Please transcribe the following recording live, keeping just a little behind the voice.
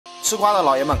吃瓜的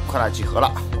老爷们快来集合了！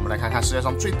我们来看看世界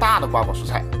上最大的瓜果蔬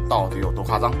菜到底有多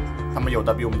夸张。它们有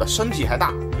的比我们的身体还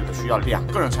大，有的需要2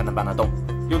个人才能搬得动，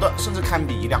有的甚至堪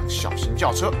比一辆小型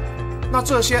轿车。那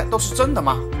这些都是真的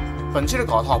吗？本期的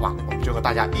搞个Top榜，我们就和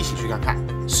大家一起去看看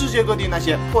世界各地那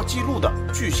些破纪录的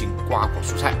巨型瓜果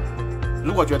蔬菜。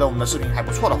如果觉得我们的视频还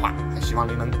不错的话，还希望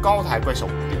您能高抬贵手，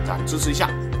点赞支持一下，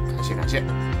感谢。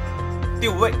第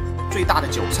5位，最大的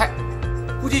韭菜。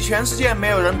估计全世界没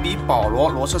有人比保罗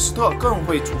·罗彻斯特更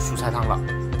会煮蔬菜汤了，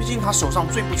毕竟他手上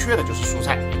最不缺的就是蔬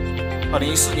菜。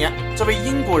2014年，这位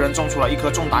英国人种出了一颗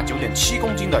重达9.7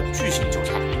公斤的巨型韭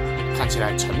菜，看起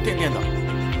来沉甸甸的，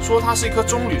说它是一棵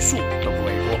棕榈树都不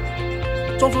为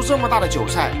过。种出这么大的韭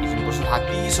菜已经不是他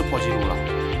第一次破纪录了，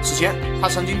此前他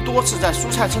曾经多次在蔬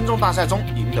菜称重大赛中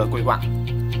赢得桂冠。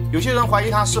有些人怀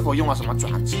疑他是否用了什么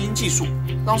转基因技术，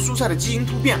让蔬菜的基因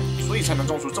突变，所以才能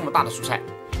种出这么大的蔬菜。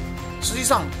实际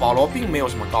上，保罗并没有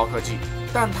什么高科技，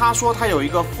但他说他有一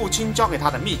个父亲教给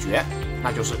他的秘诀，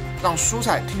那就是让蔬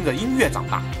菜听着音乐长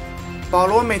大。保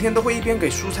罗每天都会一边给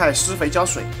蔬菜施肥浇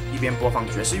水，一边播放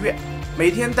爵士乐，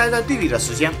每天待在地里的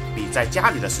时间比在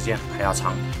家里的时间还要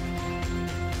长。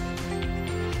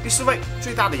第4位，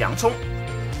最大的洋葱。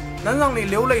能让你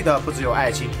流泪的不只有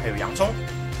爱情，还有洋葱。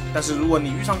但是如果你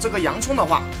遇上这个洋葱的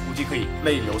话，估计可以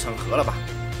泪流成河了吧。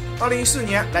2014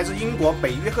年，来自英国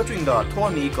北约克郡的托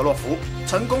尼·格洛夫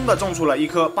成功的种出了一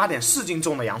颗8.4斤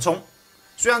重的洋葱。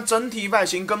虽然整体外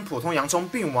形跟普通洋葱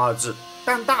并无二致，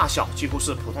但大小几乎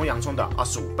是普通洋葱的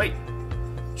25倍。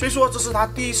虽说这是他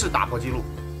第一次打破纪录，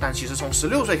但其实从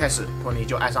16岁开始，托尼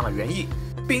就爱上了园艺，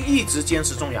并一直坚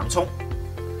持种洋葱。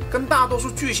跟大多数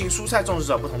巨型蔬菜种植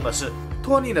者不同的是，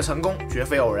托尼的成功绝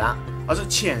非偶然，而是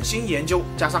潜心研究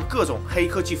加上各种黑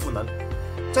科技赋能。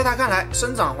在他看来，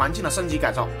生长环境的升级改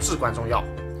造至关重要。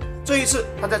这一次，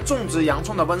他在种植洋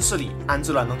葱的温室里安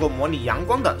置了能够模拟阳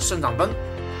光的生长灯，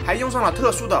还用上了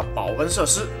特殊的保温设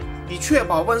施，以确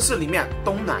保温室里面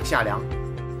冬暖夏凉。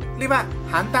另外，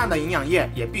含氮的营养液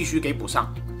也必须给补上，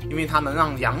因为它能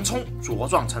让洋葱茁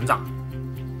壮成长。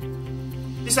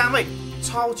第3位，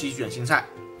超级卷心菜。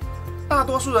大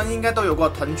多数人应该都有过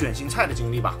囤卷心菜的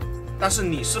经历吧？但是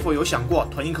你是否有想过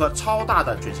囤一颗超大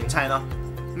的卷心菜呢？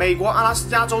美国阿拉斯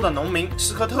加州的农民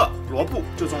斯科特·罗布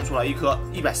就种出了一颗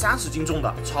130斤重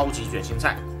的超级卷心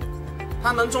菜。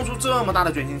他能种出这么大的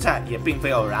卷心菜也并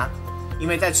非偶然，因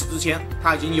为在此之前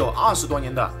他已经有20多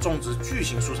年的种植巨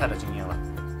型蔬菜的经验了。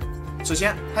此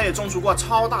前他也种出过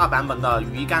超大版本的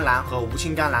羽衣甘蓝和无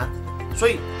青甘蓝，所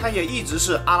以他也一直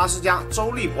是阿拉斯加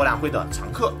州立博览会的常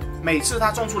客。每次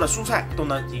他种出的蔬菜都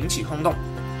能引起轰动，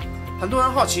很多人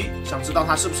好奇，想知道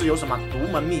他是不是有什么独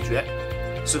门秘诀。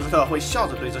斯科特会笑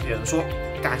着对这些人说：“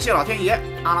感谢老天爷，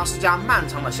阿拉斯加漫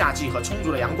长的夏季和充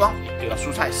足的阳光，给了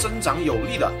蔬菜生长有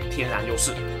力的天然优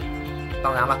势。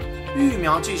当然了，育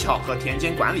苗技巧和田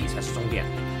间管理才是重点。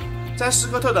在斯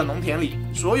科特的农田里，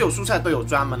所有蔬菜都有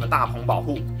专门的大棚保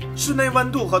护，室内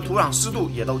温度和土壤湿度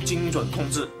也都精准控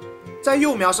制。在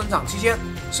幼苗生长期间，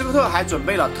斯科特还准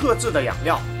备了特制的养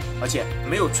料，而且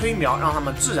没有催苗，让它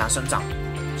们自然生长。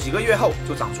几个月后，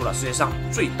就长出了世界上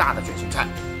最大的卷心菜。”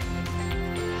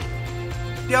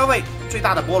第2位，最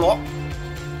大的菠萝。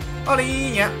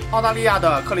2011年，澳大利亚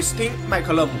的克里斯汀·麦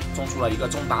克勒姆种出了一个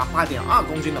重达8.2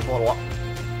公斤的菠萝。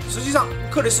实际上，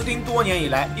克里斯汀多年以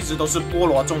来一直都是菠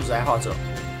萝种植爱好者。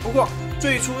不过，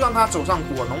最初让他走上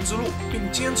果农之路并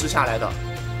坚持下来的，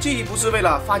既不是为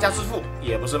了发家致富，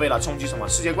也不是为了冲击什么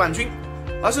世界冠军，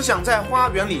而是想在花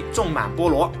园里种满菠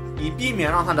萝，以避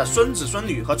免让他的孙子孙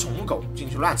女和宠物狗进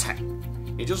去乱采。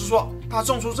也就是说，他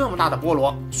种出这么大的菠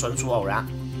萝纯属偶然。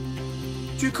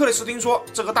据克里斯汀说，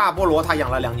这个大菠萝他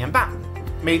养了2年半，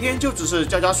每天就只是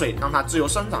浇水，让它自由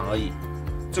生长而已。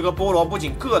这个菠萝不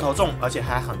仅个头重，而且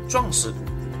还很壮实，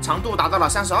长度达到了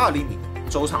32厘米，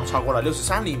周长超过了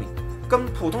63厘米，跟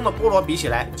普通的菠萝比起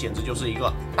来，简直就是一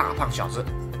个大胖小子。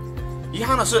遗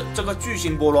憾的是，这个巨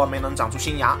型菠萝没能长出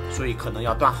新芽，所以可能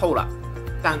要断后了。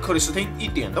但克里斯汀一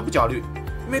点都不焦虑，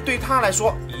因为对他来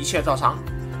说一切照常，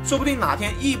说不定哪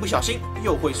天一不小心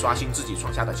又会刷新自己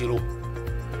创下的记录。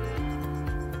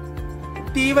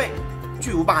第1位，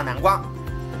巨无霸南瓜。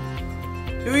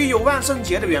由于有万圣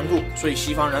节的缘故，所以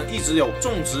西方人一直有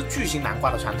种植巨型南瓜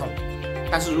的传统。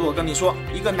但是如果跟你说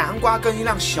一个南瓜跟一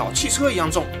辆小汽车一样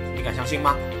重，你敢相信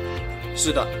吗？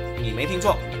是的，你没听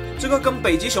错，这个跟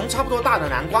北极熊差不多大的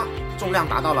南瓜，重量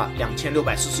达到了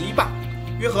2641磅，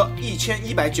约合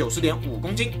1190.5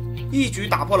公斤，一举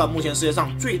打破了目前世界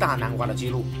上最大南瓜的记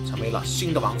录，成为了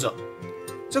新的王者。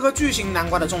这个巨型南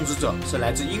瓜的种植者是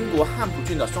来自英国汉普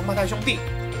郡的双胞胎兄弟，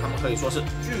他们可以说是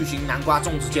巨型南瓜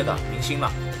种植界的明星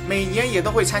了，每年也都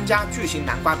会参加巨型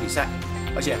南瓜比赛，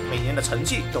而且每年的成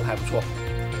绩都还不错。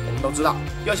我们们都知道，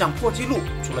要想破纪录，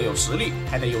除了有实力，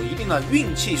还得有一定的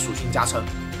运气属性加成。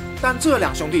但这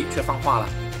两兄弟却放话了，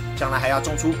将来还要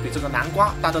种出比这个南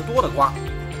瓜大得多的瓜。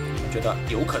你们觉得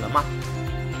有可能吗？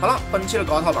好了，本期的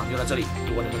高套榜就到这里。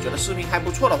如果你们觉得视频还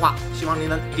不错的话，希望您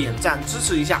能点赞支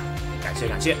持一下，感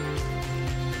谢。